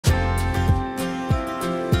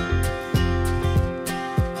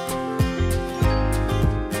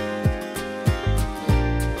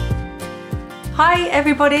Hi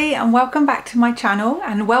everybody and welcome back to my channel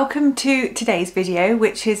and welcome to today's video,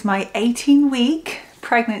 which is my 18-week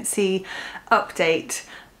pregnancy update.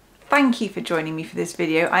 Thank you for joining me for this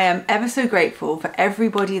video. I am ever so grateful for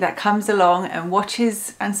everybody that comes along and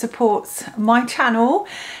watches and supports my channel,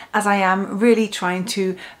 as I am really trying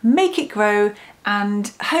to make it grow,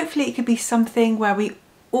 and hopefully it could be something where we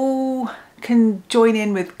all can join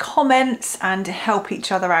in with comments and help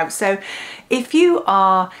each other out. So if you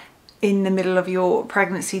are in the middle of your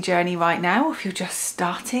pregnancy journey right now, if you're just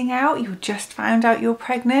starting out, you just found out you're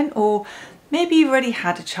pregnant, or maybe you've already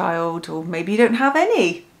had a child, or maybe you don't have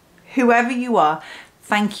any, whoever you are,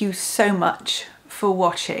 thank you so much for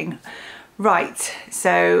watching. Right,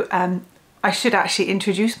 so I should actually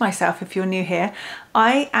introduce myself if you're new here.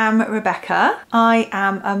 I am Rebecca. I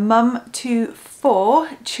am a mum to 4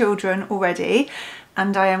 children already,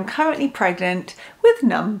 and I am currently pregnant with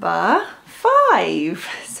number 5.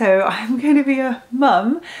 So I'm going to be a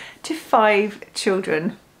mum to 5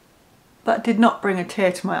 children. That did not bring a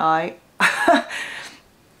tear to my eye.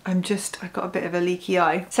 I've got a bit of a leaky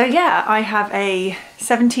eye. So yeah, I have a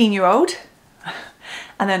 17-year-old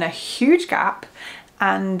and then a huge gap,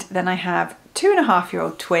 and then I have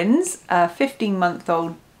 2.5-year-old twins, a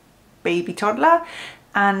 15-month-old baby toddler,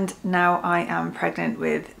 and now I am pregnant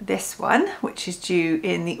with this one, which is due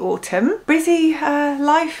in the autumn. Busy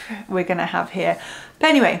life we're gonna have here. But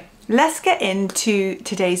anyway, let's get into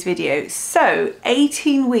today's video. So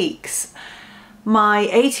 18 weeks. My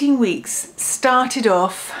 18 weeks started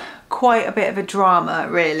off quite a bit of a drama,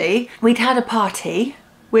 really. We'd had a party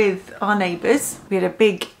with our neighbours. We had a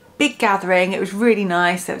big gathering. It was really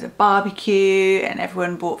nice. There was a barbecue and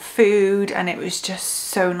everyone brought food and it was just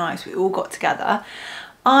so nice. We all got together.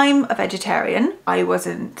 I'm a vegetarian. I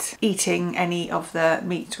wasn't eating any of the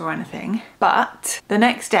meat or anything, but the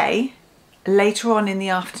next day, later on in the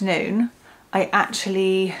afternoon, I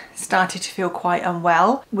actually started to feel quite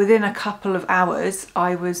unwell. Within a couple of hours,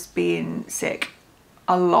 I was being sick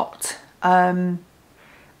a lot. I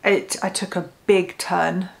took a big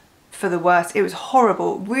turn for the worse. It was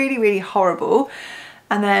horrible, really, really horrible.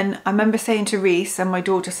 And then I remember saying to Reese and my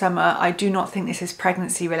daughter Summer, I do not think this is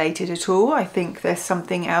pregnancy related at all. I think there's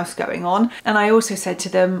something else going on. And I also said to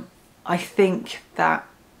them, I think that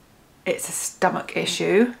it's a stomach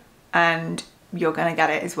issue and you're gonna get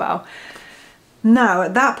it as well. Now,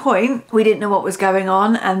 at that point, we didn't know what was going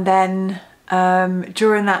on. And then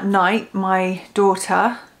during that night, my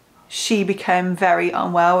daughter, she became very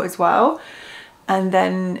unwell as well. And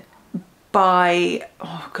then by,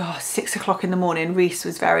 oh God, 6 o'clock in the morning, Reese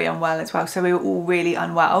was very unwell as well. So we were all really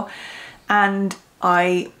unwell. And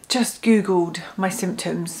I just Googled my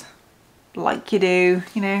symptoms, like you do,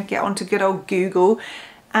 you know, get onto good old Google.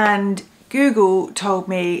 And Google told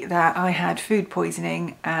me that I had food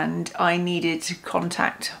poisoning and I needed to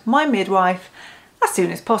contact my midwife as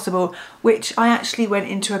soon as possible, which I actually went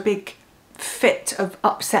into a big fit of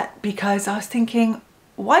upset because I was thinking,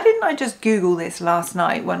 why didn't I just Google this last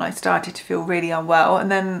night when I started to feel really unwell?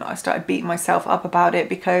 And then I started beating myself up about it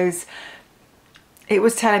because it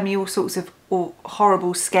was telling me all sorts of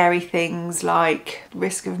horrible, scary things like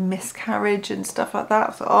risk of miscarriage and stuff like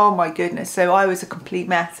that. So, oh my goodness. So I was a complete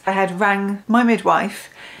mess. I had rang my midwife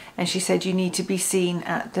and she said, you need to be seen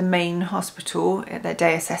at the main hospital at their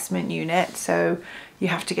day assessment unit. So you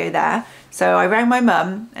have to go there. So I rang my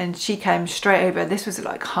mum and she came straight over. This was at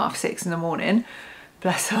like 6:30 in the morning.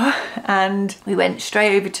 Bless her. And we went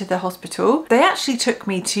straight over to the hospital. They actually took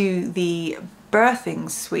me to the birthing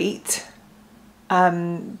suite,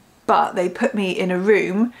 but they put me in a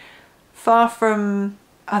room far from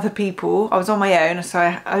other people. I was on my own, so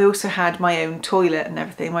I also had my own toilet and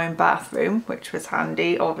everything, my own bathroom, which was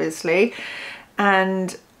handy, obviously.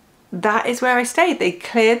 And that is where I stayed. They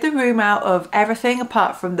cleared the room out of everything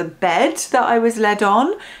apart from the bed that I was led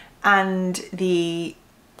on and the,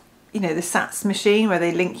 you know, the SATS machine where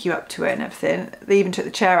they link you up to it and everything. They even took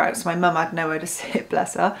the chair out, so my mum had nowhere to sit,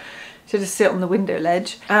 bless her. She had to sit on the window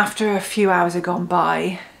ledge. After a few hours had gone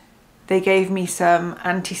by, they gave me some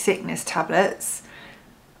anti-sickness tablets.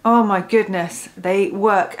 Oh my goodness, they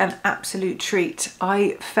work an absolute treat.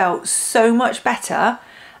 I felt so much better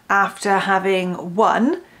after having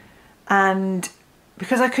one, and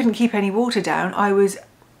because I couldn't keep any water down, I was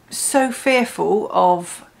so fearful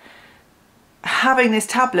of having this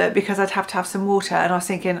tablet because I'd have to have some water, and I was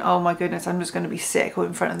thinking, oh my goodness, I'm just going to be sick or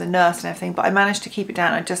in front of the nurse and everything. But I managed to keep it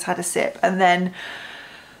down. I just had a sip, and then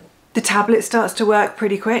the tablet starts to work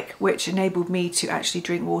pretty quick, which enabled me to actually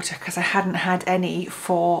drink water because I hadn't had any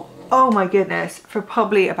for, oh my goodness, for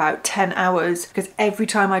probably about 10 hours, because every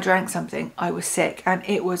time I drank something I was sick and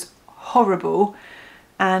it was horrible.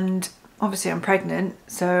 And obviously I'm pregnant,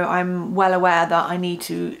 so I'm well aware that I need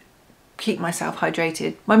to keep myself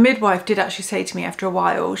hydrated. My midwife did actually say to me after a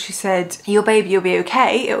while, she said, your baby will be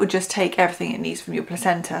okay, it will just take everything it needs from your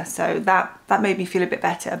placenta. So that made me feel a bit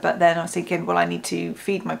better. But then I was thinking, well, I need to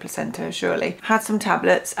feed my placenta surely. Had some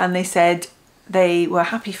tablets and they said they were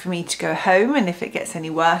happy for me to go home, and if it gets any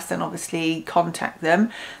worse then obviously contact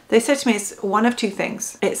them. They said to me it's one of two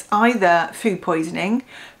things. It's either food poisoning,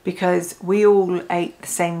 because we all ate the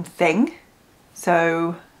same thing,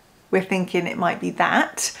 so we're thinking it might be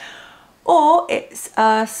that, or it's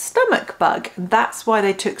a stomach bug. And that's why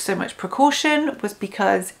they took so much precaution, was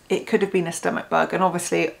because it could have been a stomach bug, and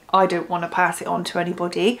obviously I don't want to pass it on to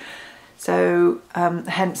anybody. So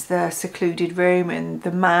hence the secluded room and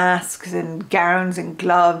the masks and gowns and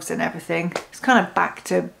gloves and everything. It's kind of back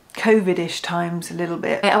to COVID-ish times a little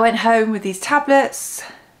bit. I went home with these tablets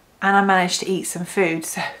and I managed to eat some food,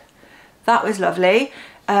 so that was lovely.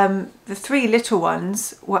 The 3 little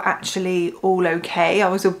ones were actually all okay. I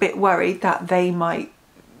was a bit worried that they might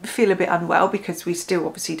feel a bit unwell because we still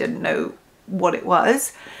obviously didn't know what it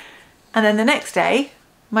was. And then the next day,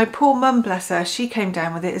 my poor mum, bless her, she came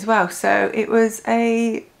down with it as well. So it was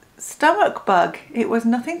a stomach bug. It was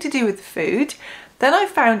nothing to do with the food. Then I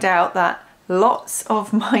found out that lots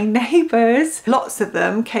of my neighbours, lots of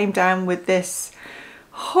them came down with this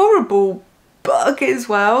horrible bug as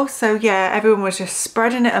well. So yeah, everyone was just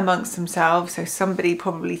spreading it amongst themselves. So somebody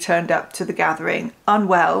probably turned up to the gathering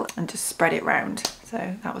unwell and just spread it round.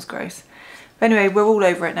 So that was gross. But anyway, we're all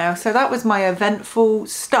over it now. So that was my eventful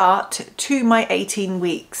start to my 18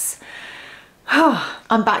 weeks.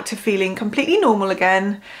 I'm back to feeling completely normal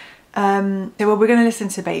again. Well, we're going to listen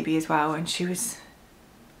to baby as well, and she was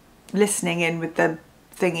listening in with the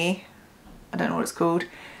thingy. I don't know what it's called.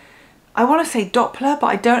 I want to say Doppler, but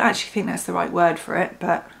I don't actually think that's the right word for it.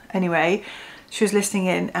 But anyway, she was listening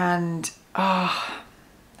in and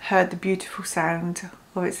heard the beautiful sound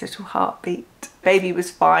of its little heartbeat. Baby was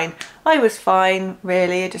fine. I was fine,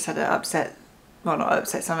 really. I just had an upset, well, not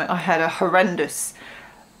upset stomach. I had a horrendous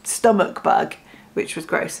stomach bug, which was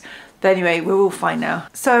gross. But anyway, we're all fine now.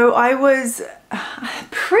 So I was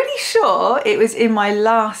pretty sure it was in my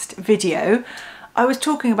last video, I was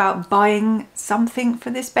talking about buying something for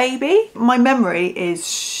this baby. My memory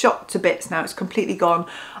is shot to bits now. It's completely gone.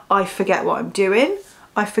 I forget what I'm doing.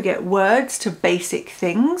 I forget words to basic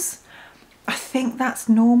things. I think that's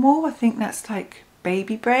normal. I think that's like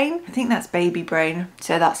baby brain. I think that's baby brain,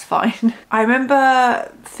 so that's fine. I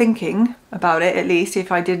remember thinking about it, at least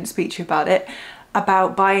if I didn't speak to you about it,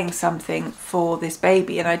 about buying something for this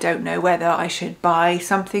baby, and I don't know whether I should buy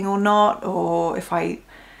something or not, or if I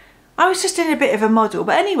was just in a bit of a muddle.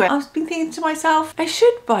 But anyway, I've been thinking to myself, I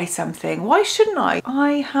should buy something. Why shouldn't I?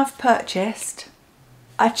 I have purchased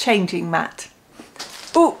a changing mat.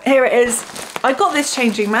 Oh, here it is. I got this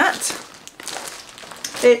changing mat.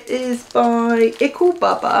 It is by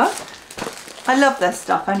Bubba. I love their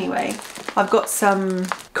stuff anyway. I've got some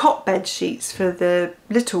cot bed sheets for the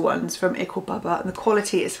little ones from Bubba, and the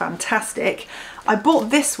quality is fantastic. I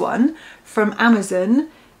bought this one from Amazon.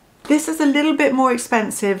 This is a little bit more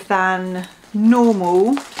expensive than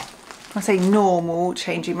normal. I say normal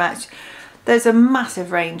changing mats. There's a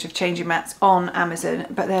massive range of changing mats on Amazon,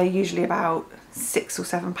 but they're usually about £6 or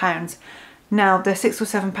 £7. Now they're £6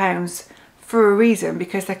 or £7 for a reason,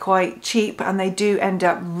 because they're quite cheap and they do end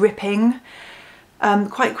up ripping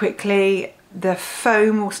quite quickly. The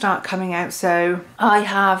foam will start coming out, so I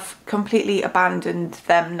have completely abandoned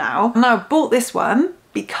them now. And I bought this one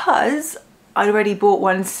because I already bought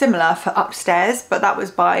one similar for upstairs, but that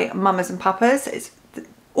was by Mamas and Papas. It's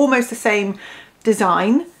almost the same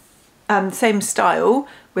design, same style,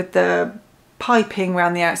 with the piping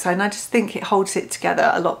around the outside, and I just think it holds it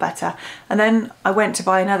together a lot better. And then I went to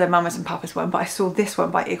buy another Mamas and Papas one, but I saw this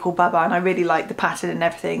one by Bubba and I really like the pattern and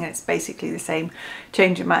everything, and it's basically the same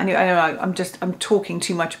changing mat. Anyway, I know I'm talking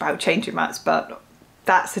too much about changing mats, but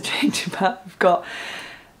that's the changing mat I've got,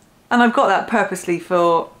 and I've got that purposely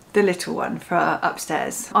for the little one for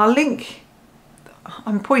upstairs. I'll link,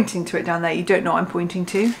 I'm pointing to it down there, you don't know what I'm pointing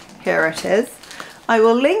to, here it is. I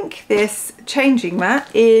will link this changing mat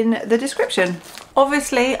in the description.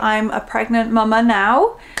 Obviously, I'm a pregnant mama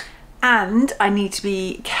now, and I need to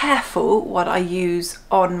be careful what I use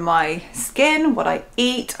on my skin, what I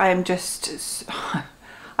eat. I am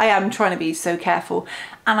trying to be so careful,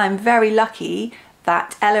 and I'm very lucky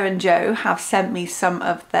that Ella and Joe have sent me some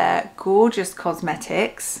of their gorgeous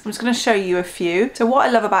cosmetics. I'm just going to show you a few. So what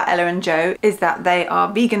I love about Ella and Joe is that they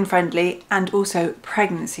are vegan friendly and also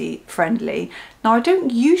pregnancy friendly. Now I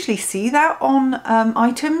don't usually see that on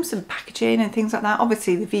items and packaging and things like that.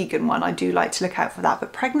 Obviously the vegan one, I do like to look out for that,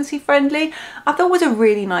 but pregnancy friendly I thought was a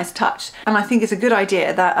really nice touch, and I think it's a good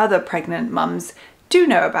idea that other pregnant mums do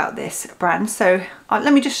know about this brand. So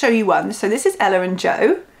let me just show you one. So this is Ella and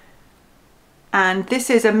Joe. And this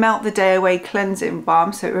is a Melt the Day Away cleansing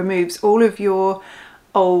balm, so it removes all of your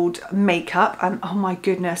old makeup, and oh my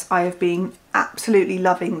goodness, I have been absolutely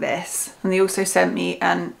loving this. And they also sent me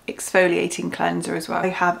an exfoliating cleanser as well. I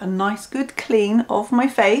have a nice good clean of my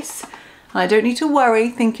face, and I don't need to worry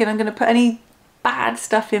thinking I'm going to put any bad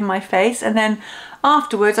stuff in my face. And then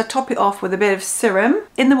afterwards I top it off with a bit of serum.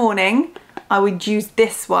 In the morning I would use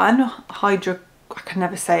this one, I can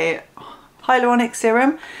never say it, hyaluronic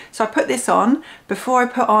serum. So I put this on before I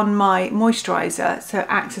put on my moisturiser, so it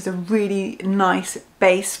acts as a really nice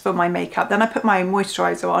base for my makeup. Then I put my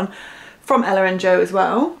moisturiser on from Ella and Joe as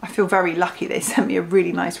well. I feel very lucky they sent me a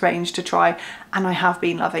really nice range to try, and I have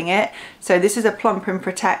been loving it. So this is a Plump and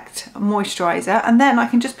Protect moisturiser, and then I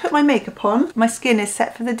can just put my makeup on. My skin is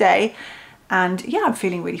set for the day, and yeah, I'm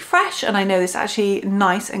feeling really fresh, and I know this is actually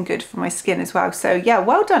nice and good for my skin as well. So yeah,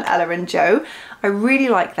 well done Ella and Joe. I really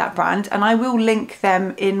like that brand, and I will link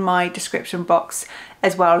them in my description box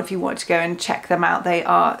as well if you want to go and check them out. They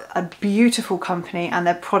are a beautiful company and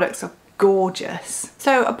their products are gorgeous.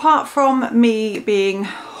 So apart from me being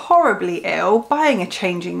horribly ill, buying a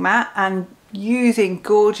changing mat and using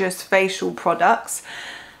gorgeous facial products,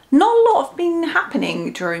 not a lot has been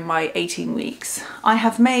happening during my 18 weeks. I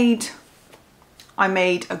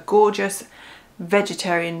made a gorgeous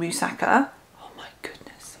vegetarian moussaka. Oh my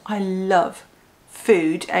goodness, I love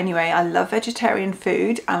food anyway. I love vegetarian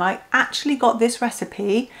food, and I actually got this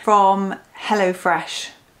recipe from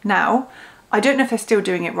HelloFresh. Now, I don't know if they're still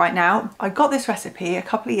doing it right now. I got this recipe a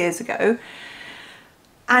couple of years ago,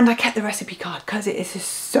 and I kept the recipe card because it is just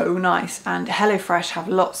so nice, and HelloFresh have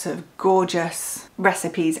lots of gorgeous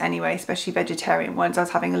recipes anyway, especially vegetarian ones. I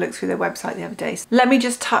was having a look through their website the other day. Let me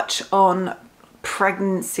just touch on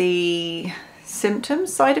pregnancy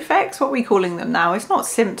symptoms, side effects. What are we calling them now? It's not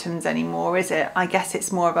symptoms anymore, is it? I guess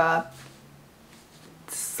it's more of a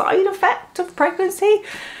side effect of pregnancy.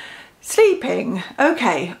 Sleeping.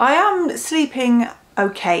 Okay, I am sleeping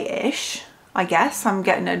okay-ish, I guess. I'm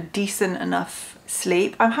getting a decent enough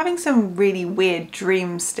sleep. I'm having some really weird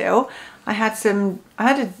dreams still. I had an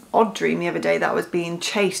odd dream the other day that I was being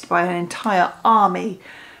chased by an entire army,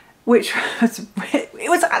 which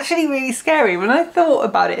was actually really scary. When I thought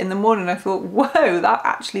about it in the morning, I thought, whoa, that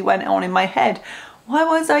actually went on in my head. Why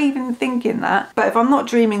was I even thinking that? But if I'm not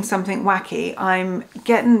dreaming something wacky, I'm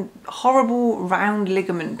getting horrible round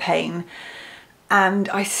ligament pain, and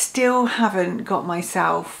I still haven't got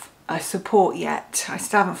myself a support yet. I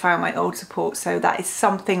still haven't found my old support, so that is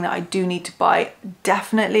something that I do need to buy.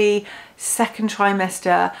 Definitely second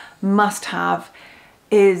trimester must have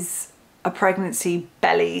is a pregnancy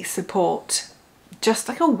belly support, just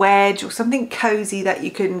like a wedge or something cozy that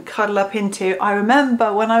you can cuddle up into. I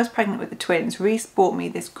remember when I was pregnant with the twins, Reese bought me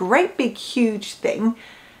this great big huge thing,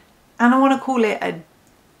 and I want to call it a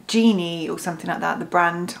Genie or something like that, the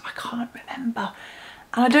brand, I can't remember,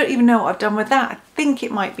 and I don't even know what I've done with that. I think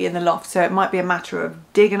it might be in the loft, so it might be a matter of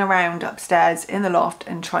digging around upstairs in the loft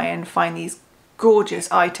and try and find these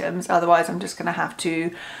gorgeous items. Otherwise I'm just gonna have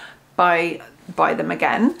to buy them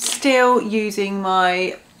again. Still using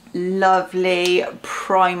my lovely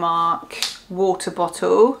Primark water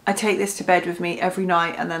bottle. I take this to bed with me every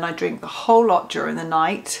night, and then I drink the whole lot during the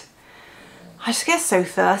night. I just get so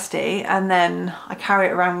thirsty, and then I carry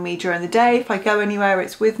it around with me during the day. If I go anywhere,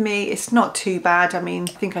 it's with me. It's not too bad. I mean,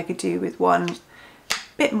 I think I could do with one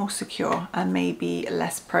bit more secure and maybe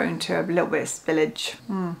less prone to a little bit of spillage.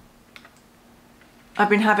 I've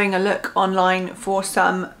been having a look online for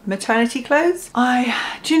some maternity clothes.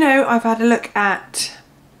 Do you know, I've had a look at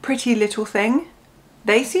Pretty Little Thing.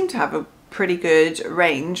 They seem to have a pretty good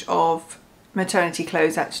range of maternity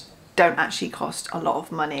clothes that don't actually cost a lot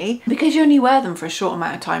of money, because you only wear them for a short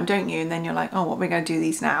amount of time, don't you? And then you're like, oh, what are we going to do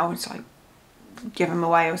these now? It's like give them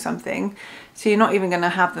away or something. So you're not even going to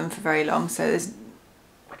have them for very long. So there's,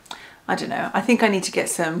 I don't know, I think I need to get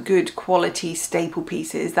some good quality staple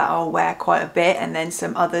pieces that I'll wear quite a bit, and then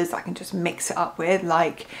some others I can just mix it up with.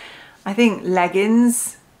 Like, I think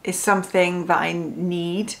leggings is something that I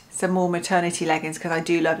need, some more maternity leggings, because I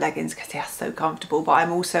do love leggings because they are so comfortable, but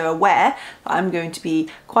I'm also aware that I'm going to be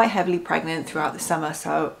quite heavily pregnant throughout the summer,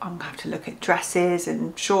 so I'm gonna have to look at dresses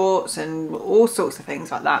and shorts and all sorts of things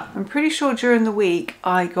like that. I'm pretty sure during the week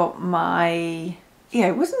I got my, yeah,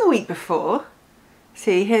 it wasn't the week before.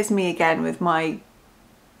 See, here's me again with my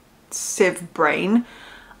sieve brain.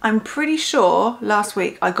 I'm pretty sure last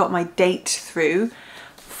week I got my date through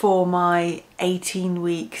for my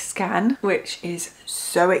 18-week scan, which is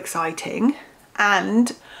so exciting.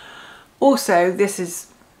 And also this is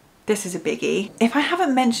a biggie. If I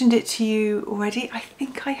haven't mentioned it to you already, I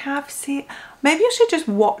think I have. See, maybe I should just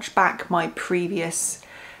watch back my previous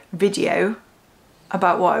video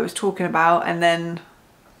about what I was talking about, and then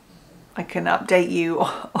I can update you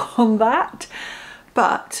on that.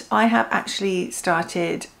 But I have actually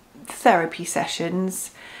started therapy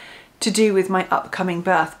sessions to do with my upcoming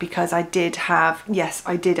birth, because I did have, yes,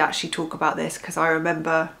 I did actually talk about this because I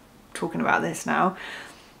remember talking about this now.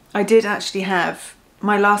 I did actually have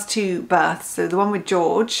my last 2 births. So the one with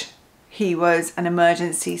George, he was an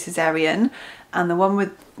emergency cesarean, and the one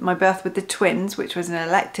with my birth with the twins, which was an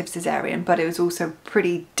elective cesarean, but it was also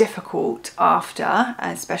pretty difficult after,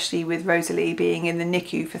 especially with Rosalie being in the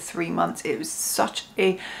NICU for 3 months. It was such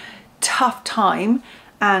a tough time,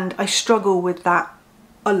 and I struggle with that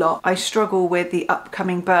a lot. I struggle with the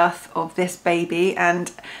upcoming birth of this baby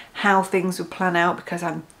and how things will plan out, because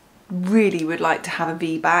I really would like to have a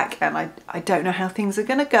VBAC, and I don't know how things are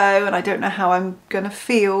gonna go, and I don't know how I'm gonna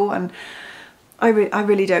feel, and I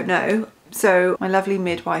really don't know. So my lovely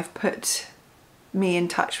midwife put me in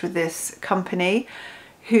touch with this company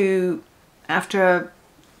who, after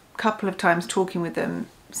a couple of times talking with them,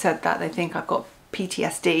 said that they think I've got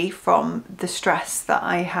PTSD from the stress that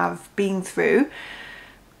I have been through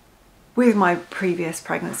with my previous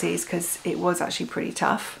pregnancies, because it was actually pretty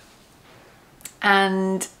tough.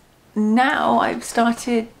 And now I've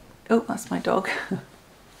started, oh, that's my dog.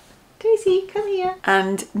 Daisy, come here.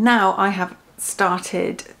 And now I have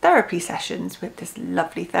started therapy sessions with this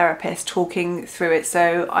lovely therapist, talking through it.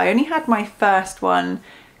 So I only had my first one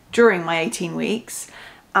during my 18 weeks,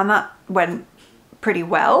 and that went pretty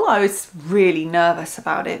well. I was really nervous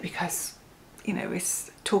about it because, you know,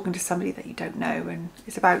 it's talking to somebody that you don't know, and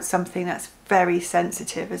it's about something that's very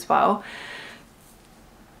sensitive as well.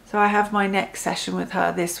 So I have my next session with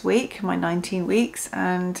her this week, my 19 weeks,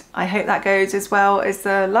 and I hope that goes as well as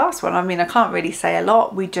the last one. I mean, I can't really say a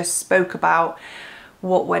lot. We just spoke about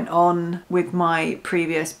what went on with my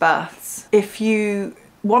previous births. If you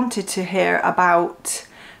wanted to hear about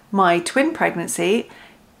my twin pregnancy,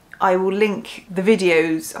 I will link the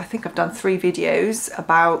videos. I think I've done 3 videos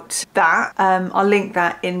about that. I'll link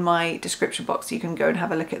that in my description box so you can go and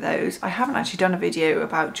have a look at those. I haven't actually done a video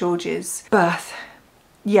about George's birth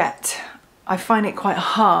yet. I find it quite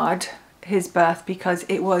hard, his birth, because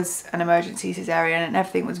it was an emergency cesarean and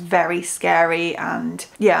everything was very scary, and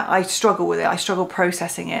yeah, I struggle with it. I struggle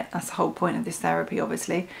processing it. That's the whole point of this therapy,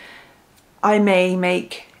 obviously. I may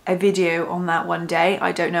make a video on that one day.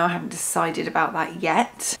 I don't know, I haven't decided about that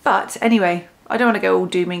yet. But anyway, I don't want to go all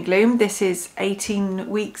doom and gloom. This is 18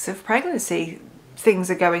 weeks of pregnancy.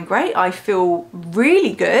 Things are going great. I feel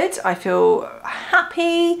really good. I feel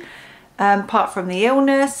happy, apart from the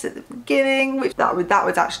illness at the beginning, which that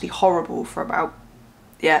was actually horrible for about,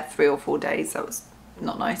 yeah, 3 or 4 days. That was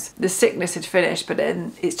not nice. The sickness had finished, but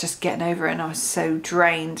then it's just getting over it, and I was so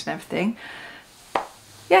drained and everything.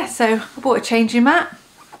 Yeah, so I bought a changing mat.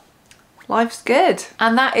 Life's good.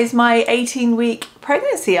 And that is my 18-week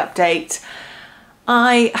pregnancy update.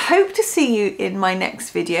 I hope to see you in my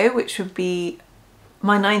next video, which would be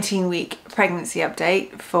my 19-week pregnancy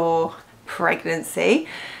update for pregnancy.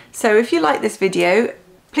 So if you like this video,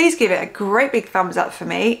 please give it a great big thumbs up for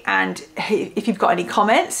me. And if you've got any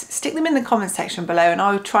comments, stick them in the comment section below, and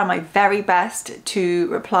I will try my very best to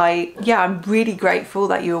reply. Yeah, I'm really grateful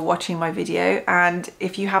that you're watching my video. And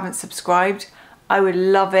if you haven't subscribed, I would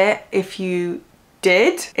love it if you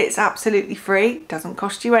did. It's absolutely free, doesn't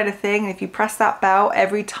cost you anything. And if you press that bell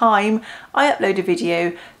every time I upload a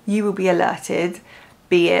video, you will be alerted,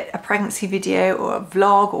 be it a pregnancy video or a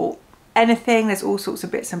vlog or anything. There's all sorts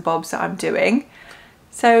of bits and bobs that I'm doing.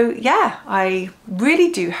 So yeah, I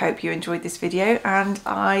really do hope you enjoyed this video, and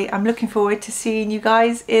I am looking forward to seeing you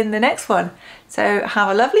guys in the next one. So have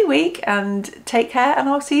a lovely week and take care, and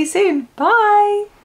I'll see you soon. Bye.